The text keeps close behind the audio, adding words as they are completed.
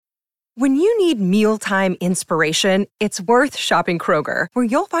When you need mealtime inspiration, it's worth shopping Kroger, where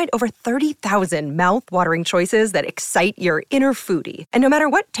you'll find over 30,000 mouth-watering choices that excite your inner foodie. And no matter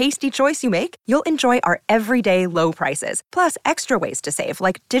what tasty choice you make, you'll enjoy our everyday low prices, plus extra ways to save,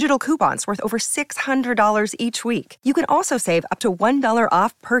 like digital coupons worth over $600 each week. You can also save up to $1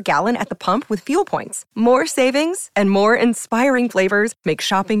 off per gallon at the pump with fuel points. More savings and more inspiring flavors make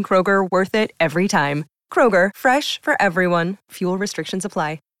shopping Kroger worth it every time. Kroger, fresh for everyone. Fuel restrictions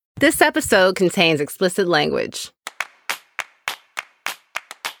apply. This episode contains explicit language.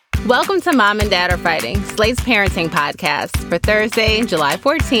 Welcome to Mom and Dad Are Fighting, Slate's parenting podcast for Thursday, July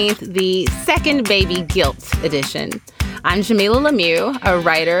 14th, the second baby guilt edition. I'm Jamila Lemieux, a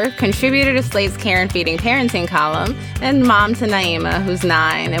writer, contributor to Slate's Care and Feeding parenting column, and mom to Naima, who's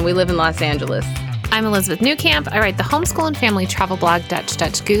 9, and we live in Los Angeles. I'm Elizabeth Newcamp. I write the homeschool and family travel blog Dutch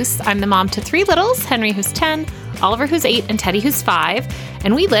Dutch Goose. I'm the mom to 3 littles, Henry, who's 10, Oliver, who's 8, and Teddy, who's 5,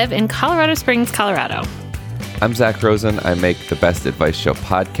 and we live in Colorado Springs, Colorado. I'm Zach Rosen. I make the Best Advice Show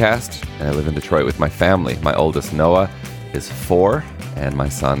podcast, and I live in Detroit with my family. My oldest, Noah, is 4, and my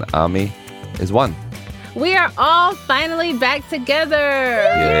son, Ami, is 1. We are all finally back together.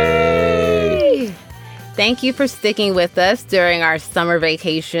 Yay! Thank you for sticking with us during our summer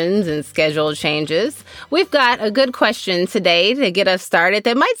vacations and schedule changes. We've got a good question today to get us started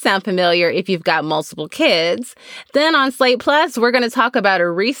that might sound familiar if you've got multiple kids. Then on Slate Plus, we're going to talk about a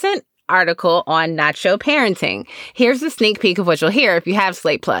recent article on nacho parenting. Here's a sneak peek of what you'll hear if you have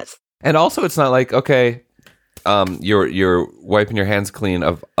Slate Plus. And also, it's not like, okay, you're wiping your hands clean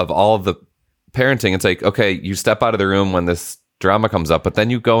of all of the parenting. It's like, okay, you step out of the room when this drama comes up, but then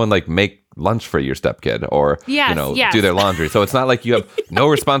you go and like make lunch for your stepkid or do their laundry. So it's not like you have no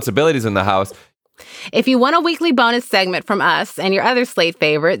responsibilities in the house. If you want a weekly bonus segment from us and your other Slate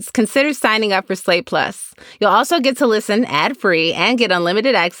favorites, consider signing up for Slate Plus. You'll also get to listen ad-free and get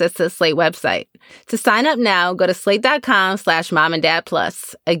unlimited access to the Slate website. To sign up now, go to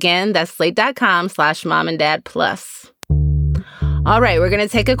slate.com/momanddadplus. Again, that's slate.com/momanddadplus. All right, we're going to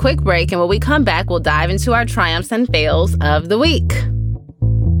take a quick break, and when we come back, we'll dive into our triumphs and fails of the week.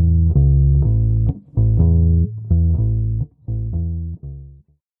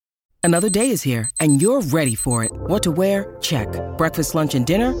 Another day is here, and you're ready for it. What to wear? Check. Breakfast, lunch, and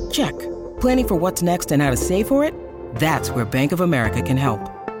dinner? Check. Planning for what's next and how to save for it? That's where Bank of America can help.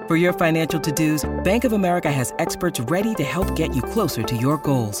 For your financial to-dos, Bank of America has experts ready to help get you closer to your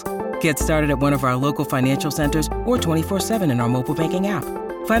goals. Get started at one of our local financial centers or 24/7 in our mobile banking app.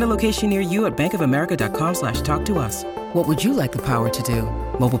 Find a location near you at bankofamerica.com/talktous. What would you like the power to do?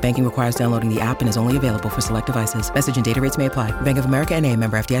 Mobile banking requires downloading the app and is only available for select devices. Message and data rates may apply. Bank of America N.A.,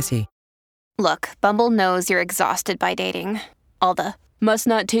 member FDIC. Look, Bumble knows you're exhausted by dating. All the, must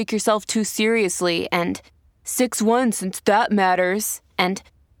not take yourself too seriously, and 6'1" since that matters. And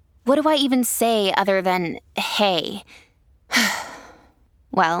what do I even say other than, hey?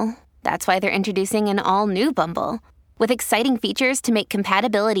 Well, that's why they're introducing an all-new Bumble, with exciting features to make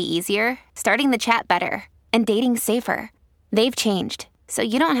compatibility easier, starting the chat better, and dating safer. They've changed, so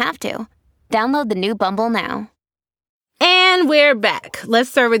you don't have to. Download the new Bumble now. And we're back.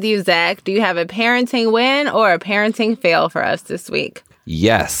 Let's start with you, Zach. Do you have a parenting win or a parenting fail for us this week?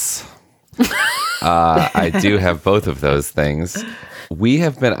 Yes. I do have both of those things. We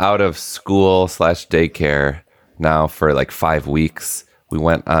have been out of school/daycare now for like 5 weeks. We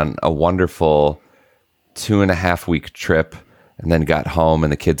went on a wonderful 2.5-week trip and then got home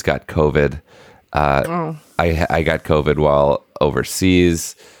and the kids got COVID. I got COVID while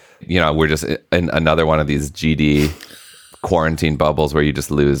overseas. You know, we're just in another one of these GD quarantine bubbles where you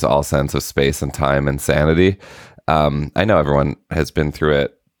just lose all sense of space and time and sanity. I know everyone has been through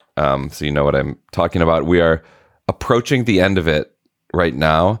it, so you know what I'm talking about. We are approaching the end of it right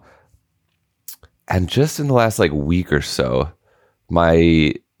now. And just in the last like week or so,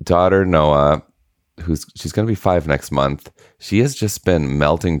 my daughter, Noah, she's going to be 5 next month, she has just been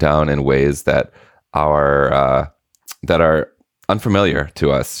melting down in ways that are unfamiliar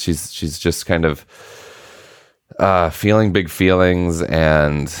to us. She's just kind of feeling big feelings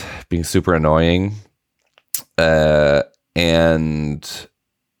and being super annoying. And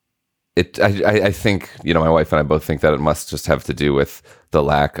I think, you know, my wife and I both think that it must just have to do with the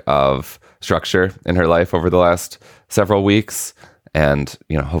lack of structure in her life over the last several weeks. And,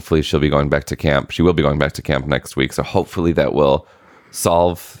 you know, hopefully she'll be going back to camp. She will be going back to camp next week. So hopefully that will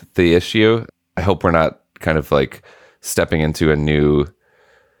solve the issue. I hope we're not kind of like stepping into a new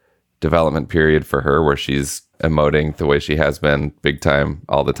development period for her where she's emoting the way she has been big time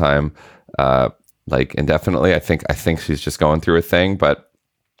all the time, like indefinitely. I think she's just going through a thing, but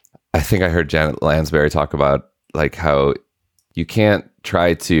I think I heard Janet Lansbury talk about like how you can't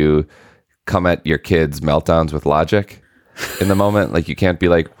try to come at your kids' meltdowns with logic in the moment. Like, you can't be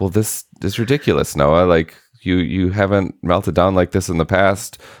like, well, this is ridiculous, Noah. Like, you haven't melted down like this in the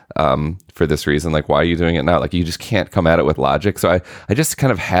past for this reason. Like, why are you doing it now? Like, you just can't come at it with logic. So I just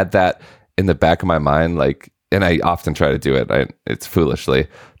kind of had that in the back of my mind, like, and I often try to do it. It's foolishly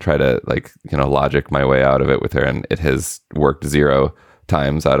try to, like, logic my way out of it with her, and it has worked 0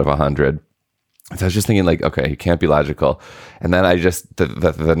 times out of 100. So I was just thinking, like, okay, you can't be logical. And then I just,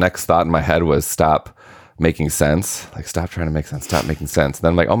 the next thought in my head was, stop making sense. Like, stop trying to make sense. Stop making sense. And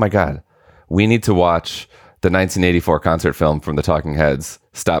then I'm like, oh my God, we need to watch the 1984 concert film from the Talking Heads,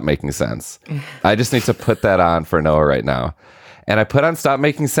 Stop Making Sense. I just need to put that on for Noah right now. And I put on Stop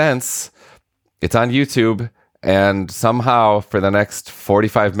Making Sense. It's on YouTube. And somehow for the next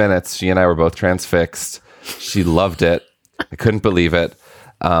 45 minutes, she and I were both transfixed. She loved it. I couldn't believe it.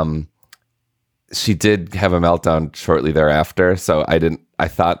 She did have a meltdown shortly thereafter. So I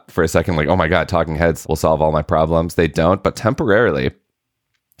thought for a second, like, oh my God, Talking Heads will solve all my problems. They don't, but temporarily,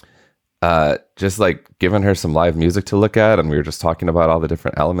 just like giving her some live music to look at. And we were just talking about all the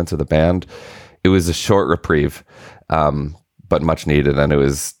different elements of the band. It was a short reprieve, but much needed. And it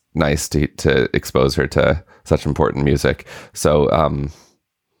was nice to expose her to such important music. So,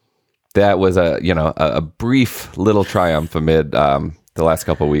 that was a brief little triumph amid, the last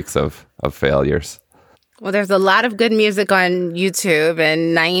couple of weeks of failures. Well, there's a lot of good music on YouTube,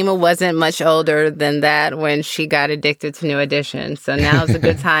 and Naima wasn't much older than that when she got addicted to New Edition. So now's a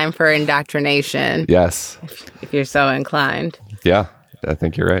good time for indoctrination. Yes. If you're so inclined. Yeah, I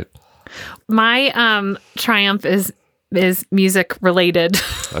think you're right. My triumph is music related.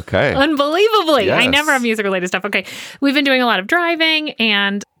 Okay. Unbelievably. Yes. I never have music related stuff. Okay. We've been doing a lot of driving,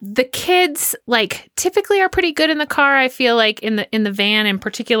 and the kids typically are pretty good in the car. I feel like in the van in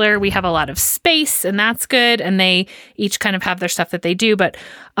particular, we have a lot of space, and that's good. And they each kind of have their stuff that they do. But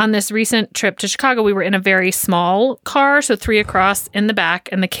on this recent trip to Chicago, we were in a very small car. So 3 across in the back,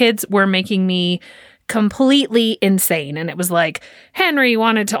 and the kids were making me completely insane. And it was like, Henry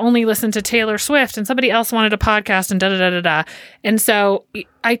wanted to only listen to Taylor Swift, and somebody else wanted a podcast, and da-da-da-da-da. And so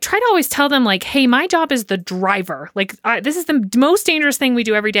I try to always tell them, like, hey, my job is the driver. Like, this is the most dangerous thing we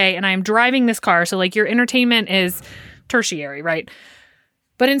do every day, and I'm driving this car. So, like, your entertainment is tertiary, right?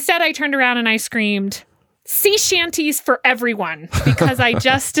 But instead, I turned around and I screamed, sea shanties for everyone, because I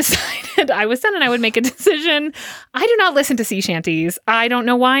just decided I was done and I would make a decision. I do not listen to sea shanties. I don't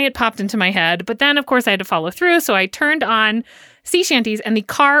know why it popped into my head, but then of course I had to follow through. So I turned on sea shanties, and the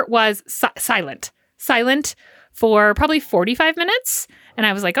car was silent for probably 45 minutes. And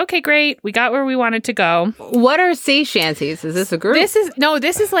I was like, okay, great. We got where we wanted to go. What are sea shanties? Is this a group? This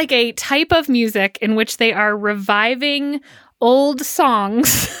is like a type of music in which they are reviving old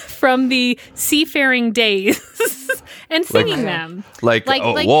songs from the seafaring days and singing them. Like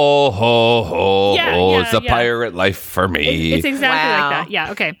whoa, ho, ho, ho, it's a pirate life for me. It's exactly like that.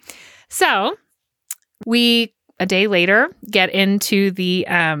 Yeah, okay. So we, a day later, get into the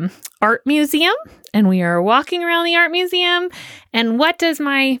art museum, and we are walking around the art museum, and what does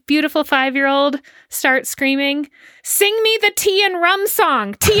my beautiful 5-year-old start screaming? Sing me the tea and rum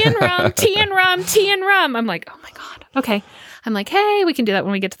song. Tea and rum, tea and rum, tea and rum. I'm like, oh my God. Okay. I'm like, hey, we can do that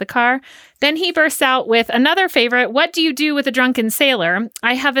when we get to the car. Then he bursts out with another favorite. What do you do with a drunken sailor?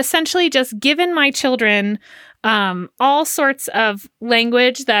 I have essentially just given my children all sorts of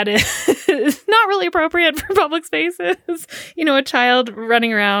language that is not really appropriate for public spaces. A child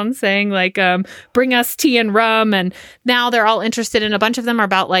running around saying like, bring us tea and rum. And now they're all interested in, a bunch of them are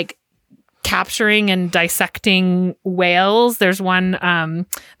about like capturing and dissecting whales. There's one that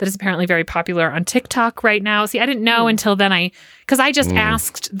is apparently very popular on TikTok right now. See, I didn't know until then because I just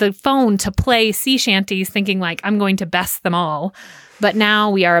asked the phone to play sea shanties thinking like I'm going to best them all. But now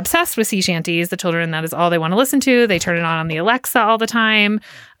we are obsessed with sea shanties. The children, that is all they want to listen to. They turn it on the Alexa all the time.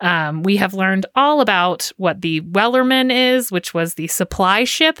 We have learned all about what the Wellerman is, which was the supply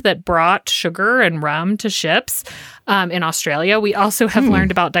ship that brought sugar and rum to ships in Australia. We also have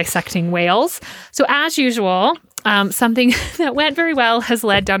learned about dissecting whales. So as usual, something that went very well has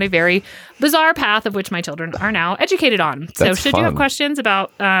led down a very bizarre path of which my children are now educated on. So should you have questions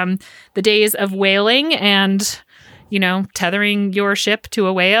about the days of whaling and tethering your ship to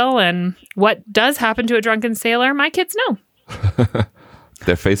a whale and what does happen to a drunken sailor, my kids know.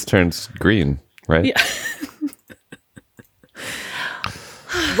 Their face turns green, right? Yeah.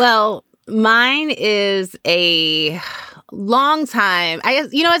 Well, mine is a long time.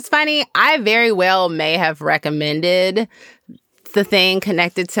 It's funny. I very well may have recommended the thing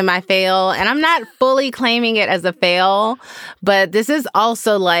connected to my fail, and I'm not fully claiming it as a fail, but this is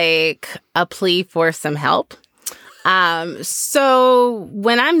also like a plea for some help. So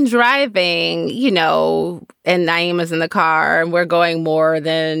when I'm driving, and Naima's in the car and we're going more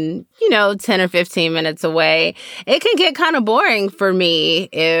than, 10 or 15 minutes away, it can get kind of boring for me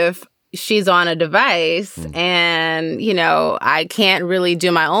if she's on a device and, I can't really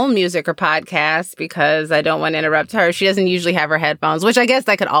do my own music or podcast because I don't want to interrupt her. She doesn't usually have her headphones, which I guess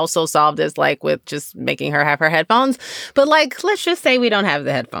I could also solve this with just making her have her headphones. But let's just say we don't have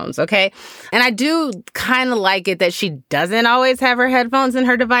the headphones, okay? And I do kind of like it that she doesn't always have her headphones in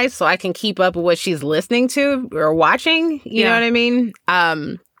her device so I can keep up with what she's listening to or watching. You know what I mean?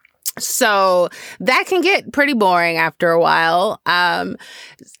 So that can get pretty boring after a while.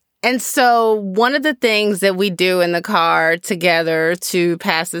 And so one of the things that we do in the car together to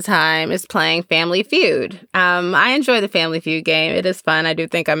pass the time is playing Family Feud. I enjoy the Family Feud game. It is fun. I do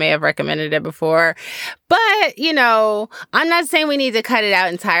think I may have recommended it before. But, I'm not saying we need to cut it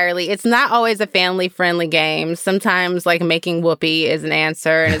out entirely. It's not always a family-friendly game. Sometimes, making whoopee is an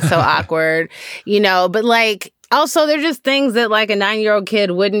answer, and it's so awkward, But, also, they're just things that a 9-year-old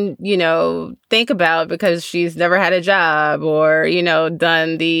kid wouldn't, think about because she's never had a job or,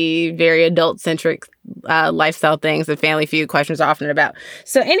 done the very adult-centric lifestyle things that Family Feud questions are often about.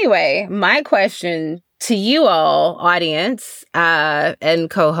 So anyway, my question to you all, audience and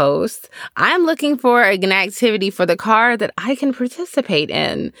co-host, I'm looking for an activity for the car that I can participate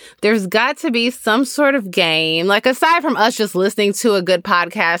in. There's got to be some sort of game, aside from us just listening to a good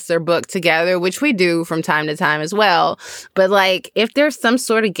podcast or book together, which we do from time to time as well. But if there's some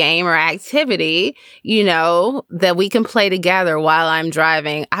sort of game or activity, that we can play together while I'm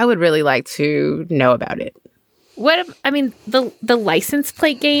driving, I would really like to know about it. The license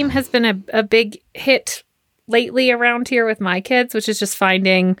plate game has been a big hit lately around here with my kids, which is just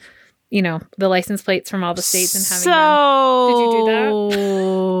finding, the license plates from all the states and having them. Did you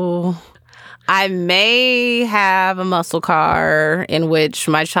do that? I may have a muscle car in which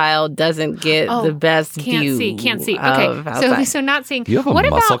my child doesn't get the best view. Can't see. Okay, so not seeing. You have a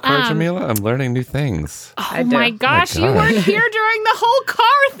muscle car, Jamila? I'm learning new things. Oh my gosh, you weren't here during the whole car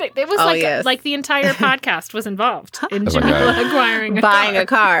thing. It was like the entire podcast was involved in Jamila acquiring buying a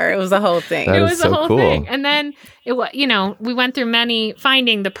car. It was the whole thing. That it was so the whole cool. thing, and then it was. We went through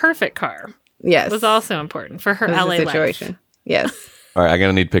finding the perfect car. Yes, was also important for her LA situation. Life. Yes. All right, I'm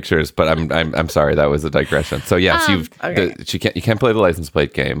gonna need pictures, but I'm sorry, that was a digression. So yes, you can't play the license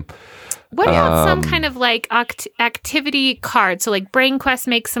plate game. What about some kind of activity card? So Brain Quest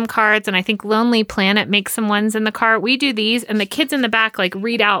makes some cards, and I think Lonely Planet makes some ones in the car. We do these, and the kids in the back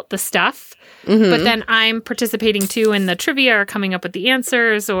read out the stuff, but then I'm participating too in the trivia or coming up with the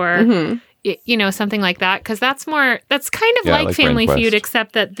answers or. Something like that, because that's kind of like Family Feud,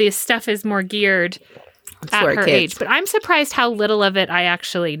 except that the stuff is more geared at her age. But I'm surprised how little of it I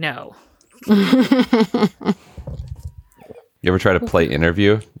actually know. You ever try to play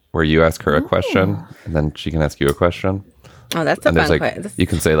interview where you ask her a question and then she can ask you a question? Oh, that's a fun question. You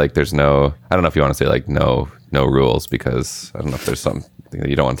can say there's no, I don't know if you want to say no rules because I don't know if there's something that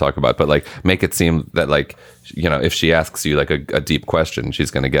you don't want to talk about, but make it seem that if she asks you a deep question,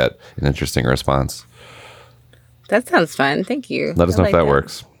 she's going to get an interesting response. That sounds fun. Thank you. Let us know if that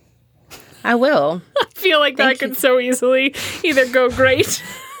works. I will. I feel like that could so easily either go great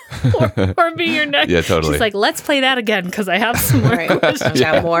or be your next. Yeah, totally. She's let's play that again because I have some more questions.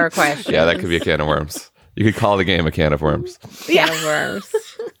 Got more questions. Yeah, that could be a can of worms. You could call the game a can of worms. Can of worms.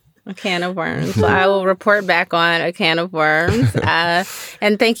 A can of worms. So I will report back on a can of worms.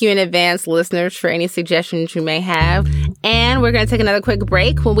 And thank you in advance, listeners, for any suggestions you may have. And we're going to take another quick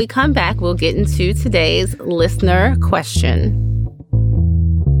break. When we come back, we'll get into today's listener question.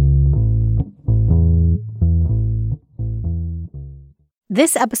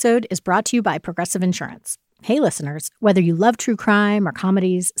 This episode is brought to you by Progressive Insurance. Hey, listeners, whether you love true crime or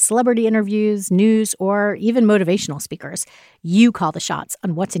comedies, celebrity interviews, news, or even motivational speakers, you call the shots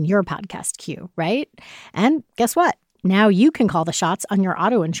on what's in your podcast queue, right? And guess what? Now you can call the shots on your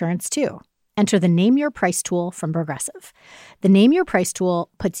auto insurance, too. Enter the Name Your Price tool from Progressive. The Name Your Price tool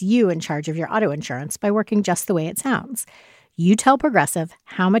puts you in charge of your auto insurance by working just the way it sounds. You tell Progressive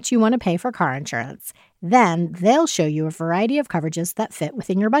how much you want to pay for car insurance. Then they'll show you a variety of coverages that fit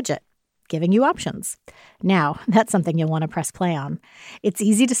within your budget, giving you options. Now, that's something you'll want to press play on. It's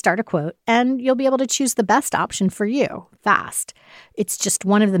easy to start a quote, and you'll be able to choose the best option for you fast. It's just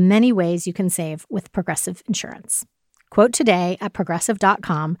one of the many ways you can save with Progressive Insurance. Quote today at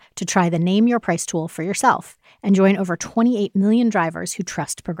Progressive.com to try the Name Your Price tool for yourself and join over 28 million drivers who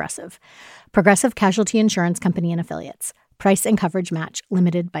trust Progressive. Progressive Casualty Insurance Company and Affiliates. Price and coverage match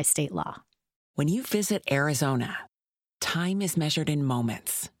limited by state law. When you visit Arizona, time is measured in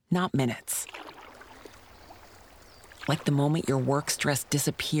moments, not minutes. like the moment your work stress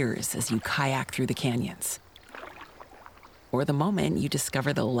disappears as you kayak through the canyons. Or the moment you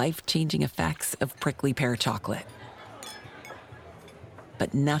discover the life-changing effects of prickly pear chocolate.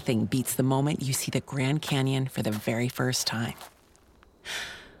 But nothing beats the moment you see the Grand Canyon for the very first time.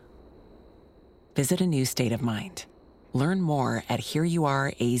 Visit a new state of mind. Learn more at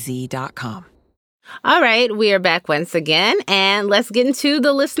hereyouareaz.com. All right, we are back once again, and let's get into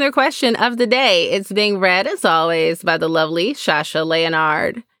the listener question of the day. It's being read, as always, by the lovely Shasha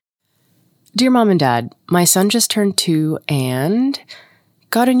Leonard. Dear Mom and Dad, my son just turned 2 and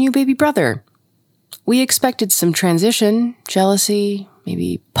got a new baby brother. We expected some transition, jealousy,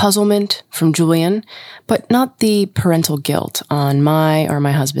 maybe puzzlement from Julian, but not the parental guilt on my or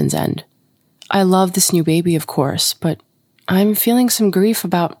my husband's end. I love this new baby, of course, but I'm feeling some grief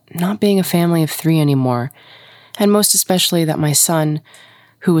about not being a family of 3 anymore, and most especially that my son,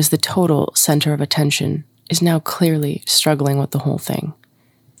 who was the total center of attention, is now clearly struggling with the whole thing.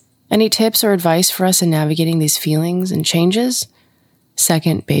 Any tips or advice for us in navigating these feelings and changes?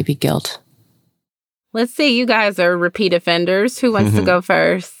 Second, baby guilt. Let's see, you guys are repeat offenders. Who wants to go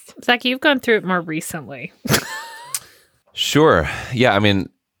first? Zach, you've gone through it more recently. Sure. Yeah, I mean,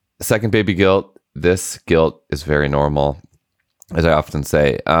 second baby guilt, this guilt is very normal, as I often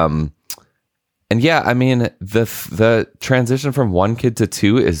say. And yeah, I mean, the transition from 1 kid to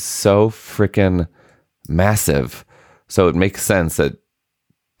 2 is so freaking massive. So it makes sense that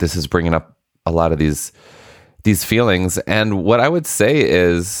this is bringing up a lot of these feelings. And what I would say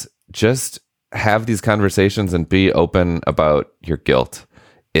is just have these conversations and be open about your guilt.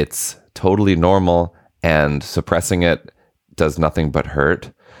 It's totally normal, and suppressing it does nothing but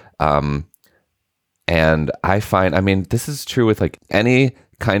hurt. And I find, I mean, this is true with like any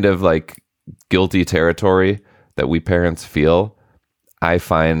kind of like guilty territory that we parents feel. I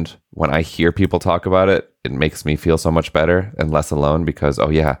find when I hear people talk about it, it makes me feel so much better and less alone because, oh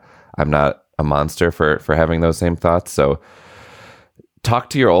yeah, I'm not a monster for having those same thoughts. So talk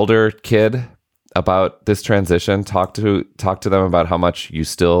to your older kid about this transition. Talk to them about how much you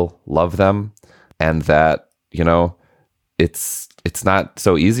still love them, and that, you know, it's not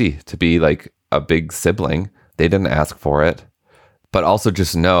so easy to be like a big sibling. They didn't ask for it. But also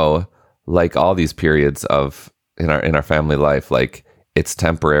just know, like all these periods of in our family life, like it's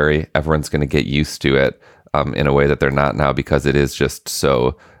temporary. Everyone's going to get used to it in a way that they're not now because it is just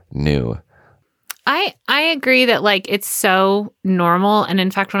so new. I agree that like it's so normal. And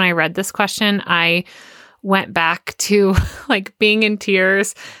in fact, when I read this question, I went back to like being in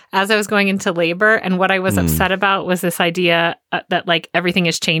tears as I was going into labor. And what I was upset about was this idea that like everything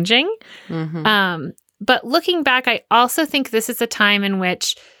is changing. But looking back, I also think this is a time in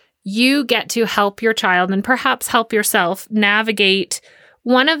which you get to help your child and perhaps help yourself navigate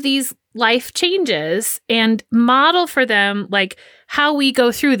one of these life changes and model for them like how we go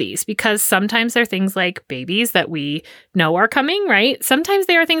through these, because sometimes they're things like babies that we know are coming, right? Sometimes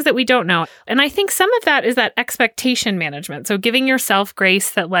they are things that we don't know. And I think some of that is that expectation management. So giving yourself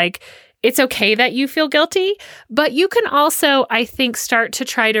grace that like, it's okay that you feel guilty, but you can also, I think, start to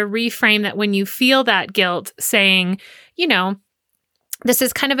try to reframe that when you feel that guilt, saying, you know, this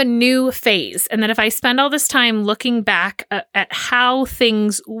is kind of a new phase. And that if I spend all this time looking back at how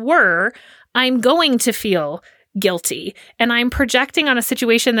things were, I'm going to feel guilty. And I'm projecting on a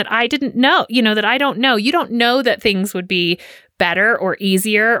situation that I didn't know, you know, that I don't know. You don't know that things would be better or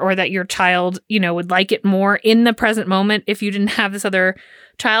easier, or that your child, you know, would like it more in the present moment if you didn't have this other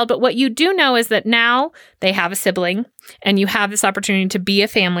child. But what you do know is that now they have a sibling and you have this opportunity to be a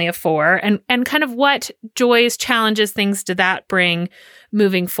family of 4, and kind of what joys, challenges, things did that bring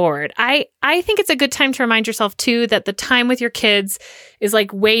moving forward. I think it's a good time to remind yourself too that the time with your kids is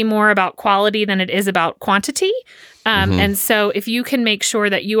like way more about quality than it is about quantity. And so if you can make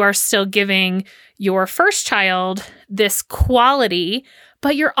sure that you are still giving your first child this quality,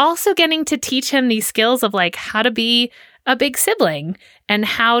 but you're also getting to teach him these skills of like how to be a big sibling and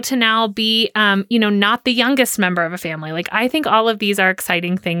how to now be, you know, not the youngest member of a family. Like, I think all of these are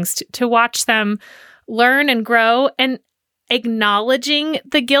exciting things to watch them learn and grow. And acknowledging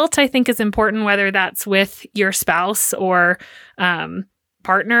the guilt, I think, is important, whether that's with your spouse or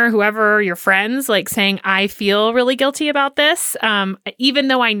partner, whoever, your friends, like saying, I feel really guilty about this. Even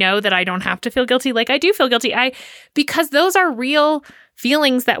though I know that I don't have to feel guilty, like I do feel guilty, because those are real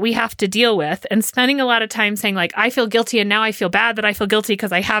feelings that we have to deal with. And spending a lot of time saying like, I feel guilty and now I feel bad that I feel guilty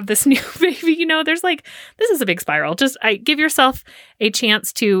because I have this new baby, you know, there's like, this is a big spiral. Just give yourself a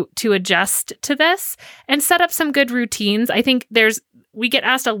chance to adjust to this and set up some good routines. I think we get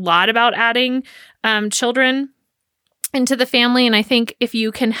asked a lot about adding children into the family. And I think if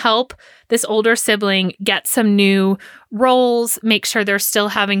you can help this older sibling get some new roles, make sure they're still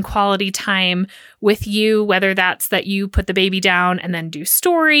having quality time with you, whether that's that you put the baby down and then do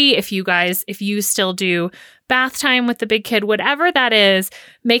story, if you still do bath time with the big kid, whatever that is,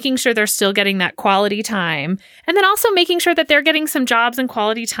 making sure they're still getting that quality time. And then also making sure that they're getting some jobs and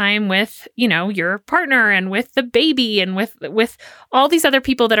quality time with, your partner and with the baby and with all these other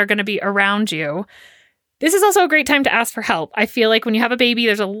people that are going to be around you. This is also a great time to ask for help. I feel like when you have a baby,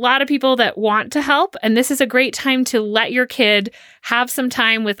 there's a lot of people that want to help, and this is a great time to let your kid have some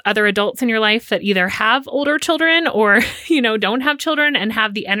time with other adults in your life that either have older children or, don't have children and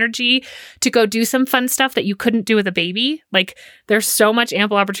have the energy to go do some fun stuff that you couldn't do with a baby. Like, there's so much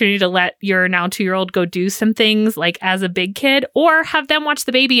ample opportunity to let your now 2-year-old go do some things like as a big kid, or have them watch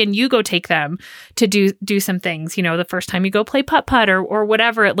the baby and you go take them to do some things, the first time you go play putt-putt or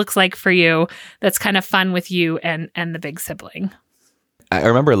whatever it looks like for you that's kind of fun with you and the big sibling. I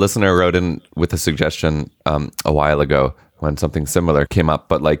remember a listener wrote in with a suggestion a while ago when something similar came up,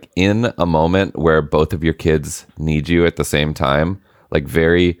 but like in a moment where both of your kids need you at the same time, like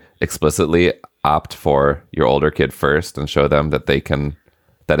very explicitly opt for your older kid first and show them that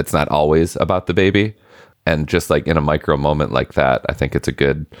that it's not always about the baby. And just like in a micro moment like that, I think it's a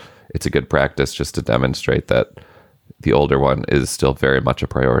good practice just to demonstrate that the older one is still very much a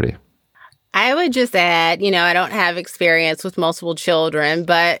priority. I would just add, I don't have experience with multiple children,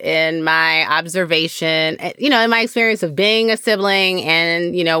 but in my observation, in my experience of being a sibling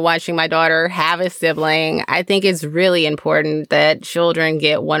and, watching my daughter have a sibling, I think it's really important that children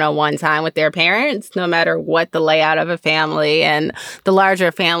get one-on-one time with their parents, no matter what the layout of a family. And the larger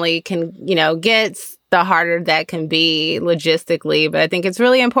a family can, gets, the harder that can be logistically. But I think it's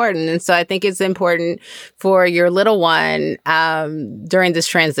really important. And so I think it's important for your little one during this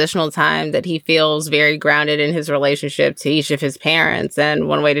transitional time that he feels very grounded in his relationship to each of his parents. And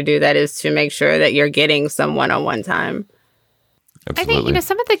one way to do that is to make sure that you're getting some one-on-one time. Absolutely. I think,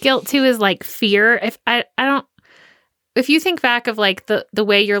 some of the guilt too is like fear. If you think back of like the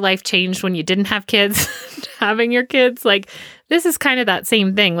way your life changed when you didn't have kids, having your kids, like this is kind of that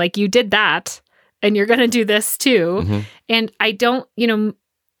same thing. Like you did that, and you're going to do this too. Mm-hmm. And I don't,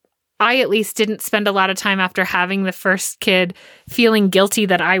 I at least didn't spend a lot of time after having the first kid feeling guilty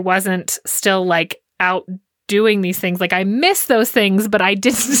that I wasn't still like out doing these things. Like I miss those things, but I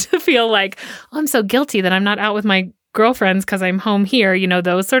didn't feel like, I'm so guilty that I'm not out with my girlfriends because I'm home here,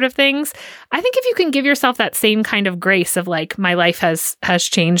 those sort of things. I think if you can give yourself that same kind of grace of like, my life has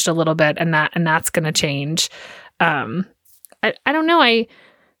changed a little bit and that's going to change. I don't know.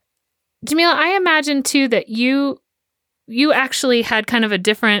 Jamila, I imagine too that you actually had kind of a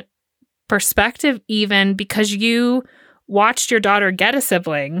different perspective even because you watched your daughter get a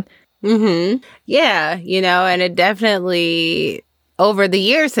sibling. Mm-hmm. Yeah, and it definitely over the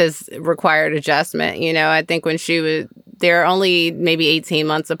years has required adjustment. I think when they're only maybe 18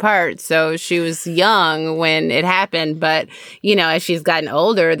 months apart. So she was young when it happened. But, as she's gotten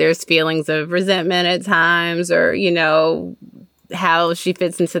older, there's feelings of resentment at times or, how she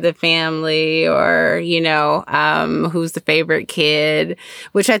fits into the family or, who's the favorite kid,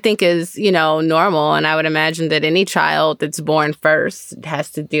 which I think is, normal. And I would imagine that any child that's born first has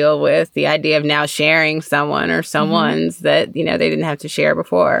to deal with the idea of now sharing someone or someone's that, they didn't have to share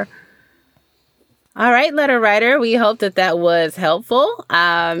before. All right, letter writer, we hope that was helpful.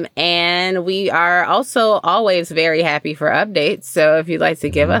 And we are also always very happy for updates. So if you'd like to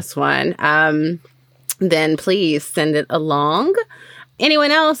give us one, then please send it along.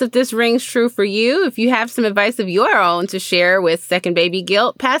 Anyone else, if this rings true for you, if you have some advice of your own to share with Second Baby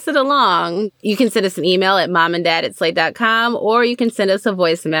Guilt, pass it along. You can send us an email at momanddad@slate.com, or you can send us a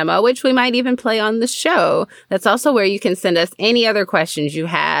voice memo, which we might even play on the show. That's also where you can send us any other questions you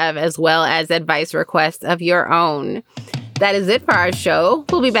have, as well as advice requests of your own. That is it for our show.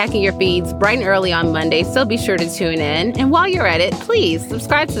 We'll be back in your feeds bright and early on Monday, so be sure to tune in. And while you're at it, please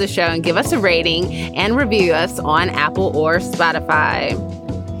subscribe to the show and give us a rating and review us on Apple or Spotify.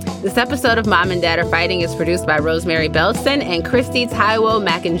 This episode of Mom and Dad Are Fighting is produced by Rosemary Belson and Christy Taiwo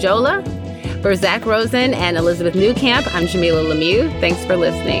Macanjola. For Zach Rosen and Elizabeth Newcamp, I'm Jamila Lemieux. Thanks for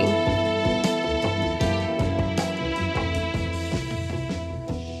listening.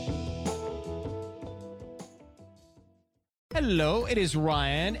 Hello, it is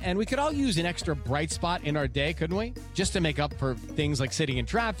Ryan, and we could all use an extra bright spot in our day, couldn't we? Just to make up for things like sitting in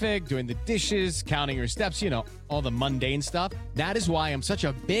traffic, doing the dishes, counting your steps, all the mundane stuff. That is why I'm such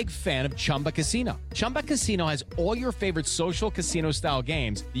a big fan of Chumba Casino. Chumba Casino has all your favorite social casino-style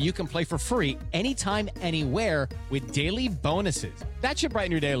games that you can play for free anytime, anywhere with daily bonuses. That should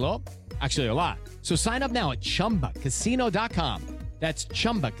brighten your day a little. Actually, a lot. So sign up now at ChumbaCasino.com. That's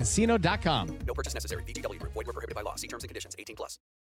ChumbaCasino.com. No purchase necessary. VGW Group. Void where prohibited by law. See terms and conditions. 18+.